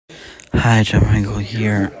Hi, Linda Reingold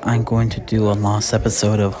here. I'm going to do a lost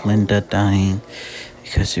episode of Linda dying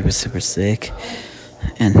because she was super sick,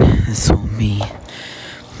 and this will be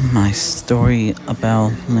my story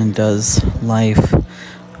about Linda's life,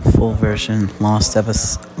 full version, lost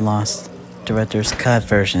director's cut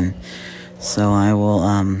version. So I will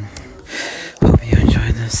hope you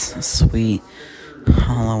enjoy this sweet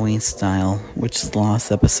Halloween style, which is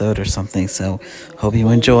lost episode or something. So hope you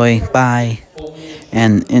enjoy. Bye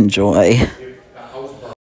and enjoy.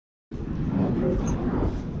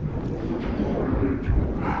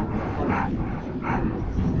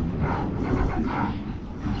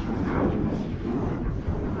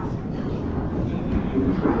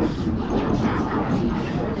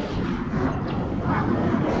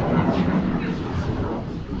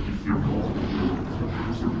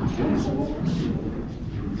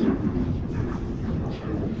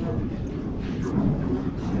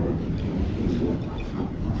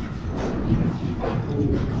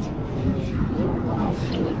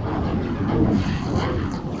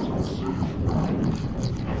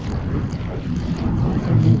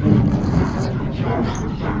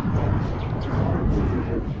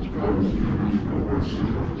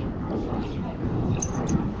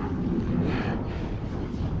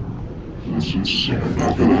 This is so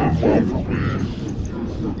not gonna end well for me.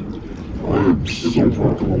 I am so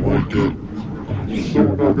not gonna like it. I'm so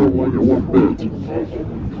not gonna like it one bit.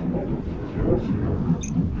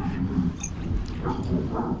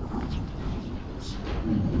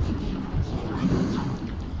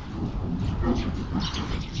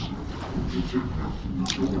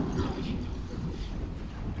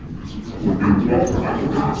 When you're off, I can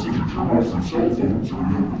consider turn off your cell phones or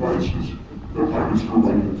your devices. That time is for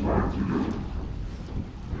running time together.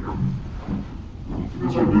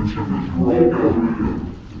 As I mentioned, as you were all gathering in,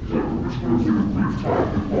 we're just going to take a brief time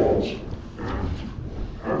to pause and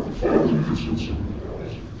have the following instance.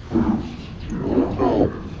 No,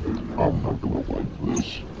 I'm not going to like this.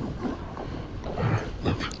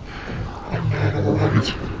 I'm not alright.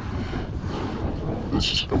 This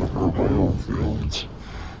is going to hurt my own feelings.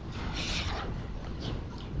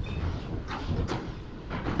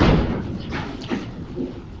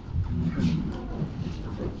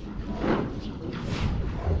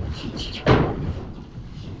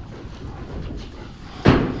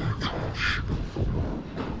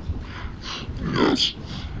 Yes.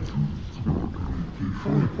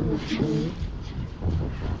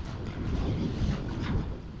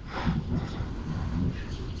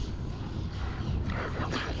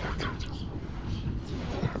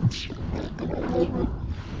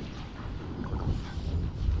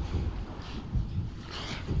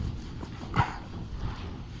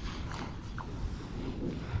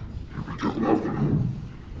 Good afternoon.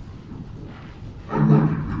 I'm going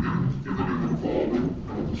to begin in the name of the Father, and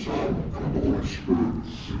of the Son, and of the Holy Spirit.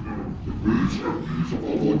 The grace and peace of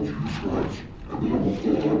our Lord Jesus Christ, and the love of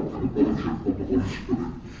God, and the fellowship of the Holy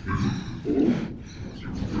Spirit be with all.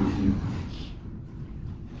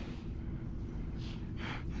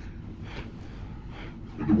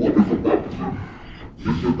 In the waters of baptism,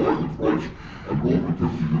 Linda died with Christ and rose with him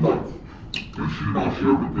to new life. May she now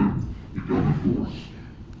share with him eternal glory.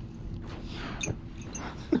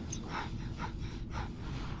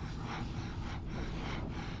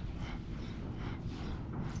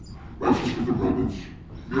 My sisters and brothers,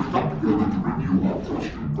 we have come together to renew our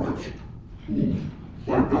trust in Christ, who,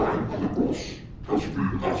 by dying on the cross, has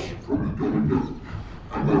freed us from eternal death,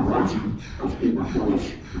 and by rising has opened for us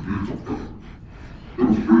the gates of heaven. Let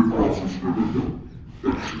us pray for our sister Linda,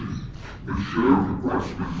 that she may share in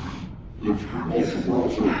Christ's victory. Let's pray also for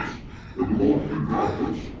ourselves, that the Lord may grant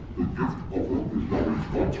us the gift of His knowledge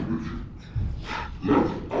consolation. Let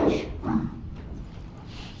us pray.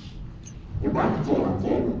 Almighty God and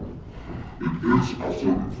Father, it is our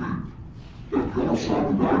certain faith that your Son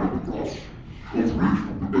who died on the cross was raised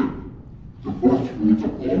from the dead, the first fruits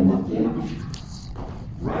of all who have fallen asleep.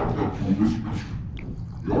 Grant that through this mystery,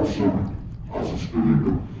 your servant, our sister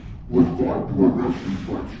Linda, who has gone to her rest in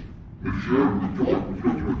Christ, may share in the joy of his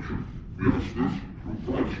resurrection. We ask this through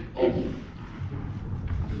Christ our Lord.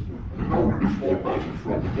 And now read a small passage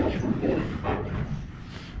from the Gospel according to Matthew.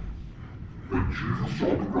 When Jesus saw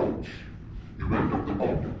the crowds, he went up the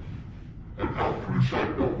mountain, and after he sat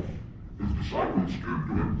down, his disciples came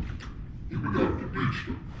to him. He began to teach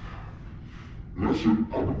them. Blessed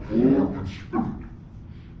are the poor in spirit,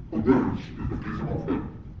 for theirs is the kingdom of heaven.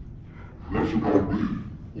 Blessed are they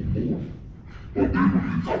who mourn, for they will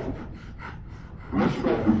be comforted. Blessed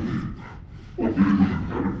are the meek, for they will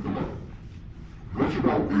inherit the land. Blessed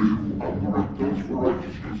are they who hunger and thirst for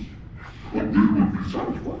righteousness, for they will be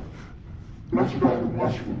satisfied. Blessed are the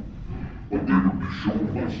merciful, but they would be shown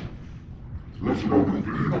mercy. Blessed are the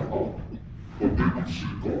clean of heart, for they will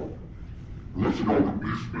see God. Blessed are the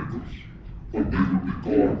peacemakers, for they will be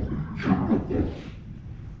called children of God.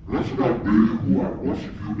 Blessed are they who are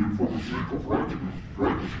persecuted for the sake of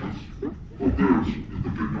righteousness, for theirs is the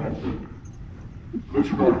kingdom of heaven.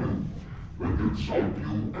 Blessed are you when they insult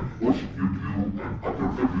you and persecute you and utter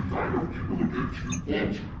every kind of evil against you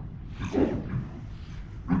falsely because of me.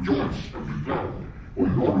 Rejoice and be glad, for your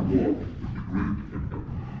reward will be great in heaven.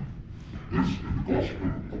 This is the gospel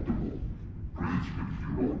of the Lord. Praise be to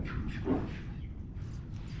you, Lord Jesus Christ.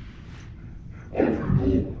 All of you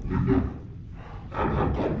know Linda and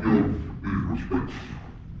have come here to pay respect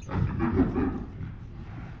and to make her prayer.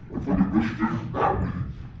 But for the Christian family,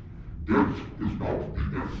 death is not the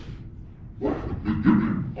end, but the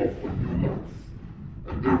beginning of a new life.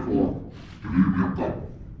 And therefore, today we have come,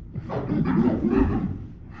 not to bid of heaven,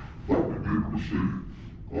 but to be able to say,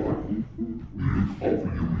 God, we offer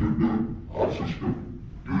you Linda, our sister,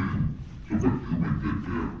 to you, so that you may take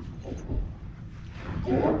care of her. And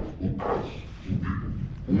God, who asks,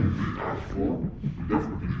 whom we ask for, will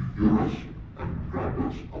definitely hear us and grant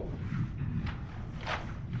us our need.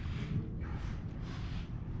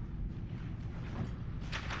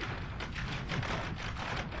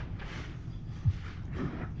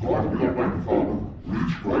 God, the Almighty Father,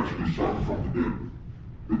 raised Christ his Son from the dead.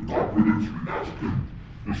 With confidence we ask him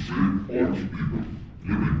to save all his people,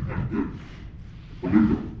 living and dead.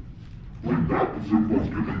 Belinda, when baptism was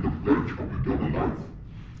given the pledge of eternal life,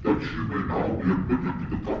 that she may now be admitted to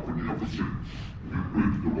the company of the saints, we pray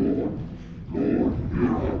to the Lord. Lord,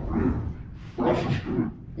 hear our prayer. For our sister,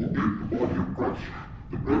 who gave the body of Christ,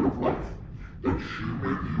 the bread of life, that she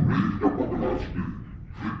may be raised up on the last day,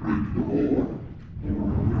 we pray to the Lord.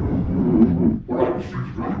 For our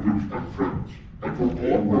deceased relatives and friends, and for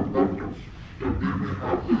all who have loved us, that they may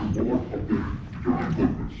have the reward of their eternal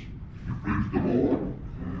goodness, we pray to the Lord.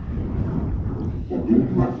 For those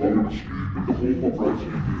who have fallen asleep in the hope of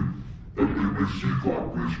rising again, that they may see God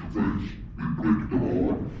face to face, we pray to the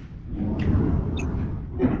Lord.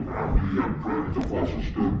 For the family and friends of our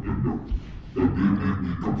sister Linda, that they may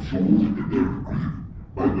be consoled in their grief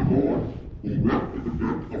by the Lord, who wept at the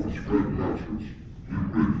death of his friend Lazarus, we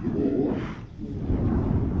pray to the Lord.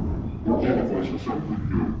 For all of us assembled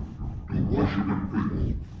here to worship and pray,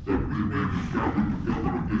 that we may be gathered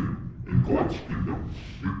together again in God's kingdom,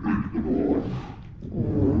 we pray to the Lord.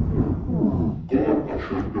 God, our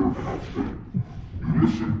shelter and our strength, you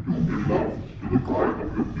listen to in love to the cry of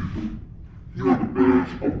your people. Hear the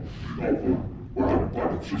prayers of the offer for our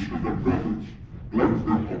departed sisters and brothers. Cleanse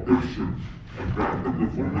them of their sins and grant them the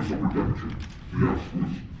fullness of redemption. We ask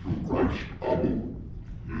this through Christ our Lord.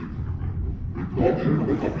 Amen. With longing for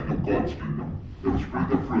the coming of God's kingdom, let us pray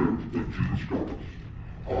the prayers that Jesus taught us.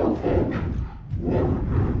 Our Father, who art in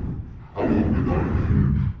heaven, hallowed be thy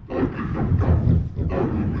name. Thy kingdom come, thy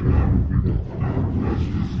will be done on earth as it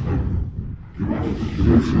is in heaven. Give us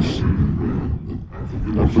this day our daily bread,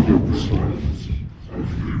 and forgive us our sins, as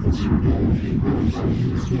we forgive those who trespass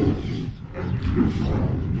against us. And lead us not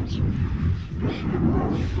into temptation, but deliver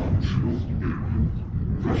us from evil. Amen.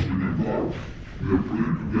 Trusting in God, we are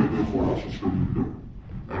praying together for our sister Linda.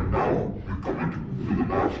 And now we come to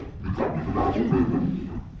the last prayer.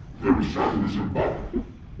 There is sadness in body,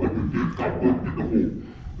 but we take comfort in the hope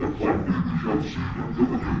that one day we shall see them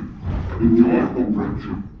live again and enjoy her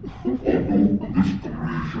friendship. Although this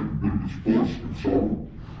congregation will disperse in sorrow,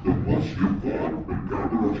 the mercy of God will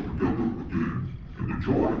gather us together again in the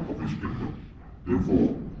joy of his kingdom. Therefore,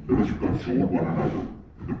 let us console one another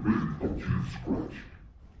in the faith of Jesus Christ.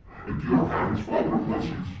 Into your hands, Father of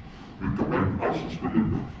mercies, we commend our sister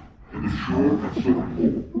Linda in the sure and certain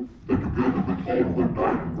hope that together with all who have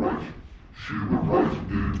died in Christ, she will rise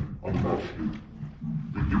again on the last day.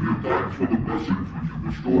 We give you thanks for the blessings which you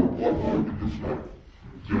bestowed upon her in this life,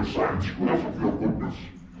 the signs to us of your goodness,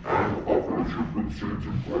 and of our fellowship with the saints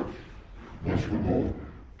in Christ. Merciful Lord,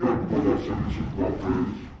 turn toward us and listen to our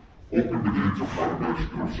prayers. Open the gates of paradise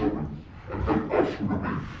to your servant, and help us who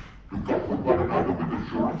remain to comfort one another with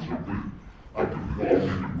assurance of faith, until we all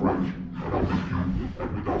meet in Christ, and are with you and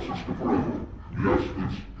with our sister forever. We ask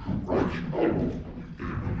this through Christ our Lord.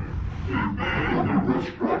 Amen. Amen. And your rest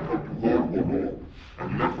grant unto her, O Lord, and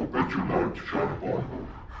let perpetual light shine upon her.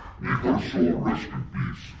 May her soul rest in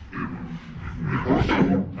peace. Amen. May her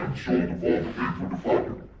soul and soul of all the faithful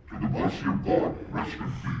departed to the mercy of God rest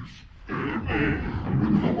in peace. Amen. And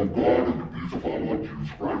with the love of God and the peace of our Lord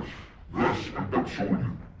Jesus Christ, bless and console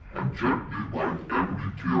you, and gently wipe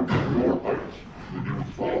every tear from your eyes, in the name of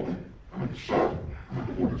the Father, and of the Son, and of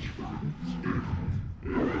the Holy Spirit. Amen.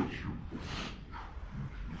 Amen.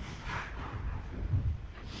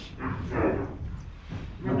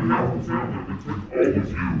 behalf of the family, I thank all of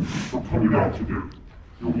you for coming out today.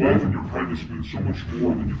 Your love and your kindness means so much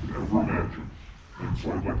more than you could ever imagine. And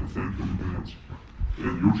so I'd like to thank you in advance.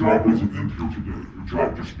 And your job doesn't end here today. Your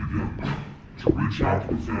job just begins. To reach out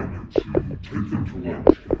to the family, to take them to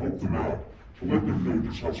lunch, to help them out, to let them know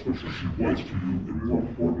just how special she was to you, and more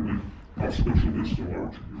importantly, how special they still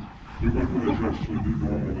are to you. But like what I just told you,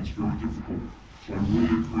 normal, it's very difficult. So I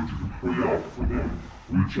really encourage you to pray out for them,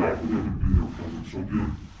 reach out for them, and be there for them. So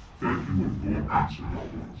again, thank you, and God bless you. God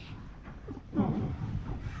bless.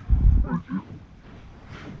 Thank you.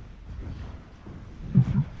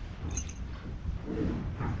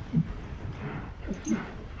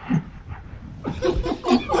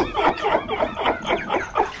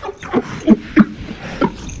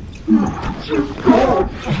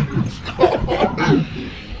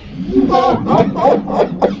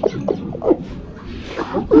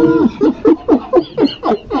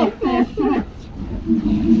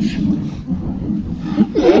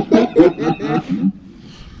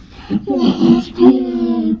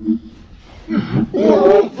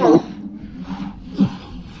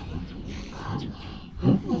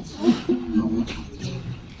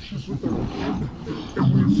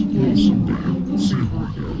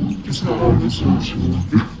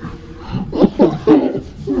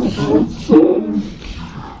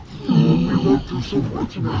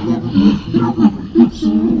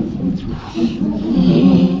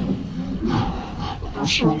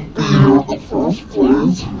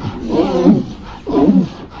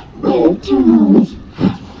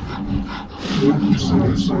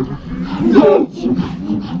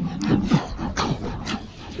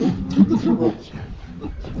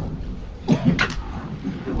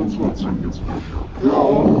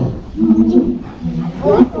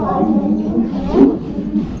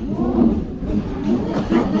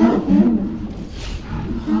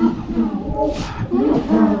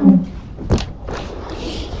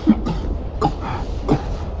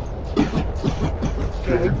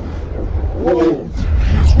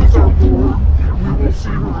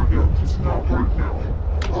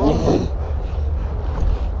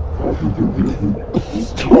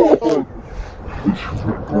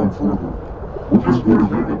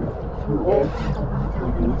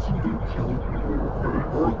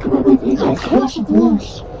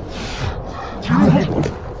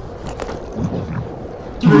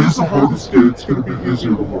 Today's the hardest day, it's gonna be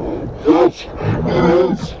easier tomorrow. Yes, it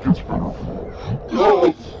is. It's better.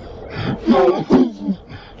 Yes, yes.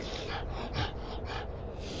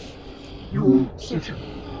 You're such a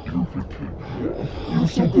perfect kid. Yeah, you're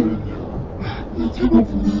so good in there. We cannot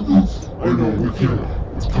believe this. I know, we can't.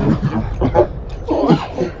 It's good.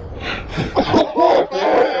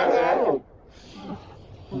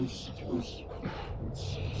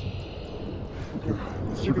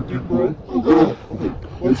 Let's take a deep breath. Okay.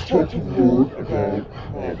 Let's talk to the Lord about,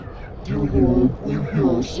 dear Lord, we hear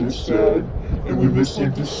her so sad, and we miss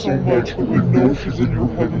Linda so much, but we know she's in your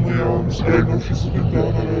heavenly arms, and I know she's looking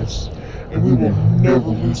down on us, and we will never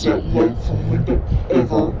lose that love from Linda,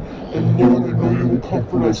 ever. And Lord, I know you will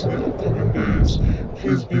comfort us in the upcoming days.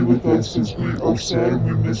 Please be with us as we are sad and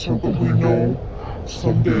we miss her, but we know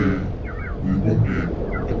someday we will meet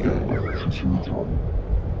again. She's here, John.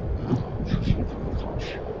 She's looking at us.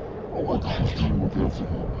 Oh my gosh, can you look after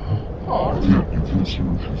her? You can't see her,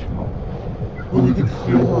 she's here. But we can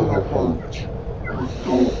feel her in our heart.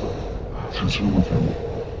 She's here with you.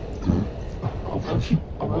 Good.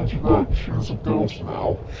 Imagine that. She's a ghost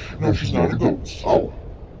now. No, she's not a ghost. Oh.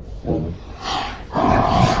 Well,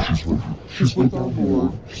 she's with you. She's with our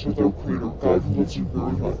Lord. She's with our Creator, God who loves you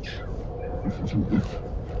very much.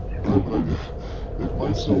 If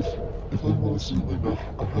myself, if I want to see Linda,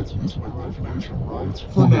 I have to use my imagination, right?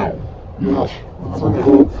 For now. Yes. For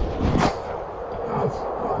now.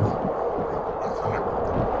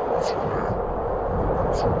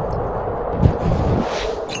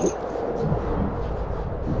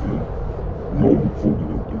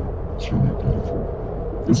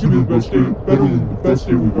 It's gonna be the best day, better than the best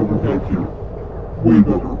day we've ever had here. Way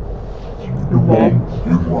better. Your mom,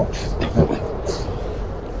 you watch.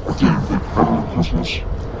 I didn't think better than Christmas.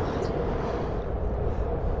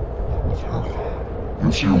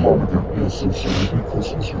 You'll see your mom again. Yes, so soon.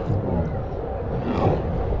 Christmas with your mom. Yeah.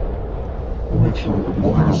 We'll make sure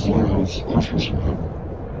everyone has Christmas in heaven.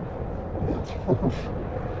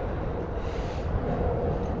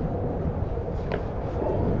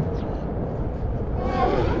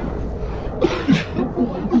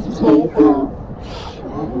 This is over.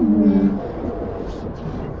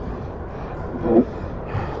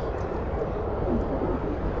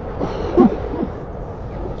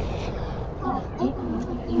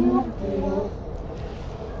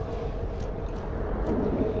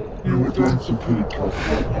 it's okay to talk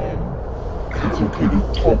about Mom. It's okay to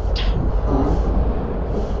talk to her.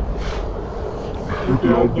 Your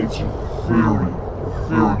dad loves you very,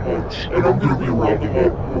 very much, and I'm gonna be around a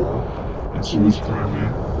lot more. And so is Grammy,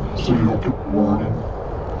 so you don't get bored.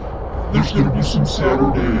 There's gonna be some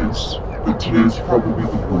Saturdays, but today's probably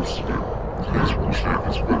the worst day. Today's worst day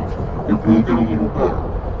is better. It will get a little better.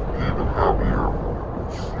 Even happier.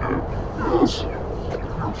 Yes.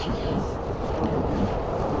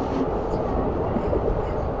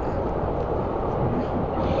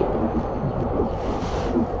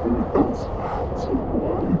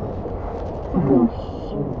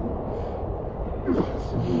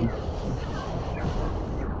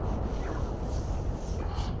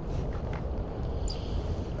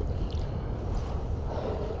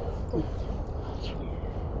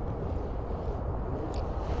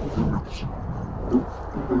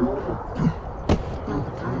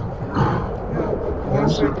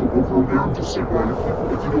 Just say bye.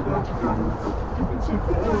 If you don't want to go, you can say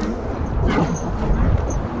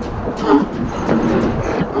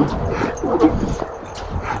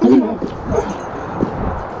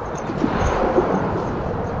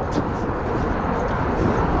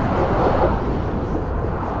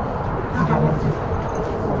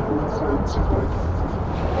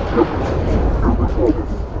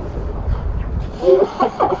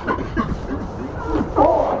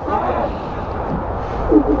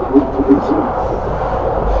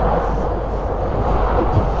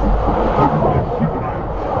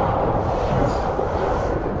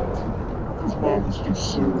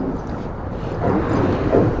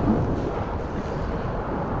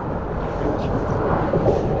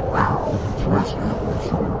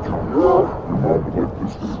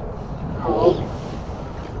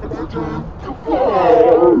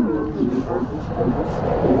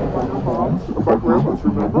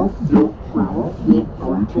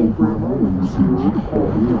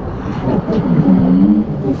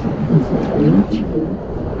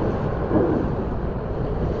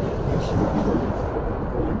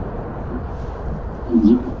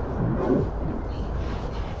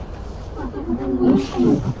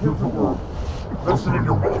Listen in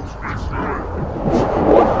your mom's basement.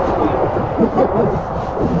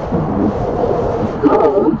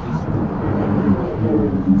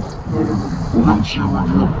 We're gonna see you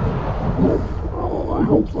again. I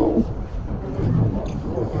hope so.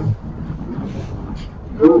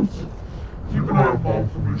 Keep an eye on Mom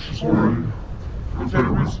for me. She's worried. If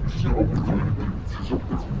anyways, she's gonna open for anything. She's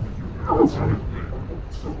open for anything. That's not it.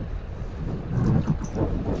 So.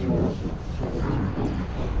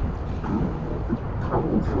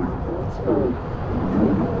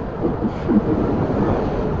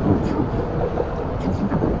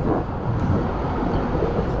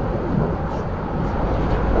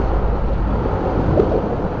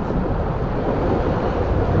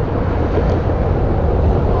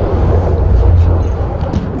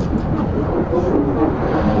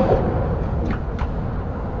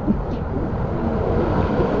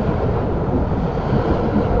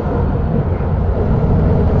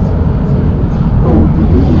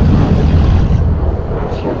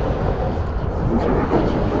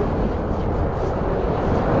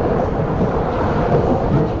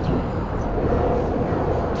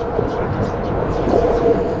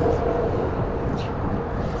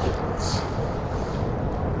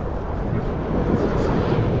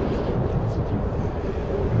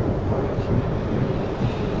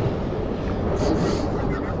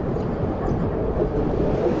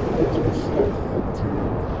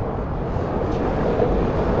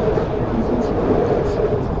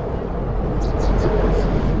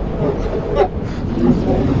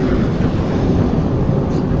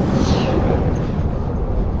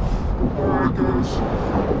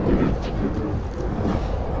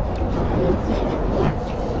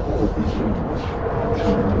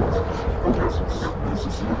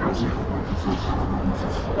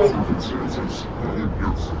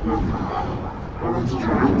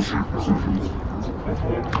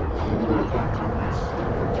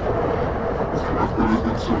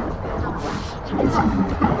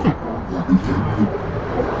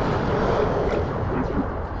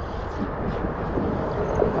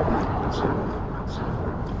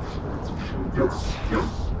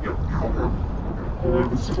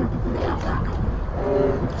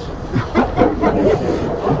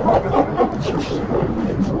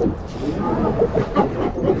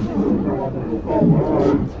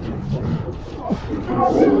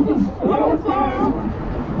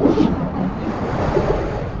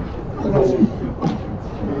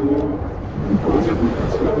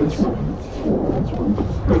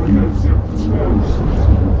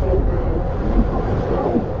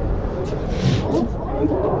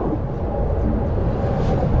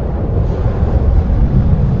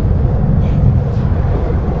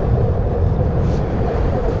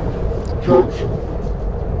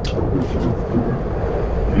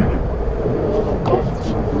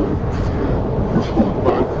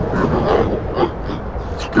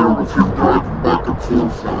 Scared of him driving back and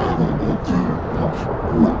forth, and I don't know too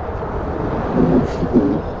much. What's the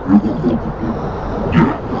goal? You're gonna go to bed.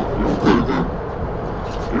 Yeah, okay then.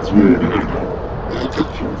 It's really late now. I'll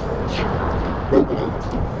catch you. Bye-bye.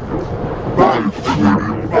 Bye,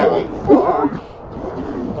 sweetie. Bye. Bye.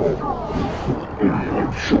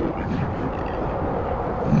 I'm sorry.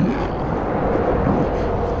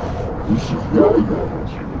 This is why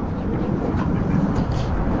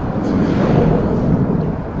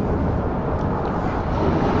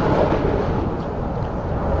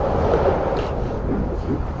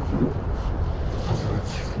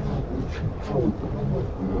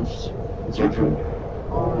it's okay.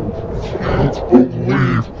 I can't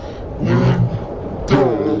believe Linda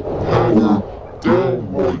power down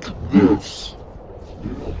like this. Yeah,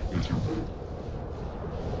 me too, babe.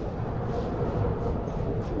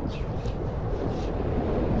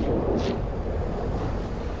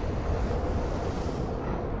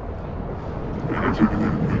 I'm taking it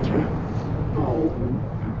in the time. No.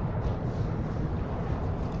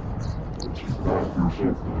 Keep that for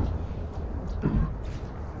yourself, man.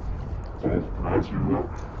 Pronounce you well.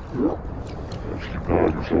 Yeah. Just keep an eye on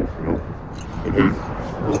yourself, you know. And hey,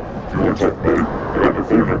 if you want to talk about it, I got my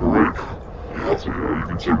phone number right. Yeah, so you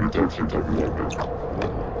can send me a text anytime you want, man.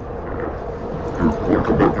 Here, want to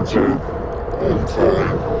come back inside? I'm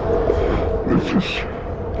fine. Let's just...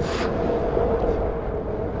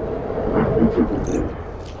 We'll take a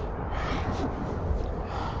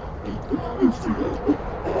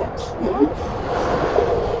walk.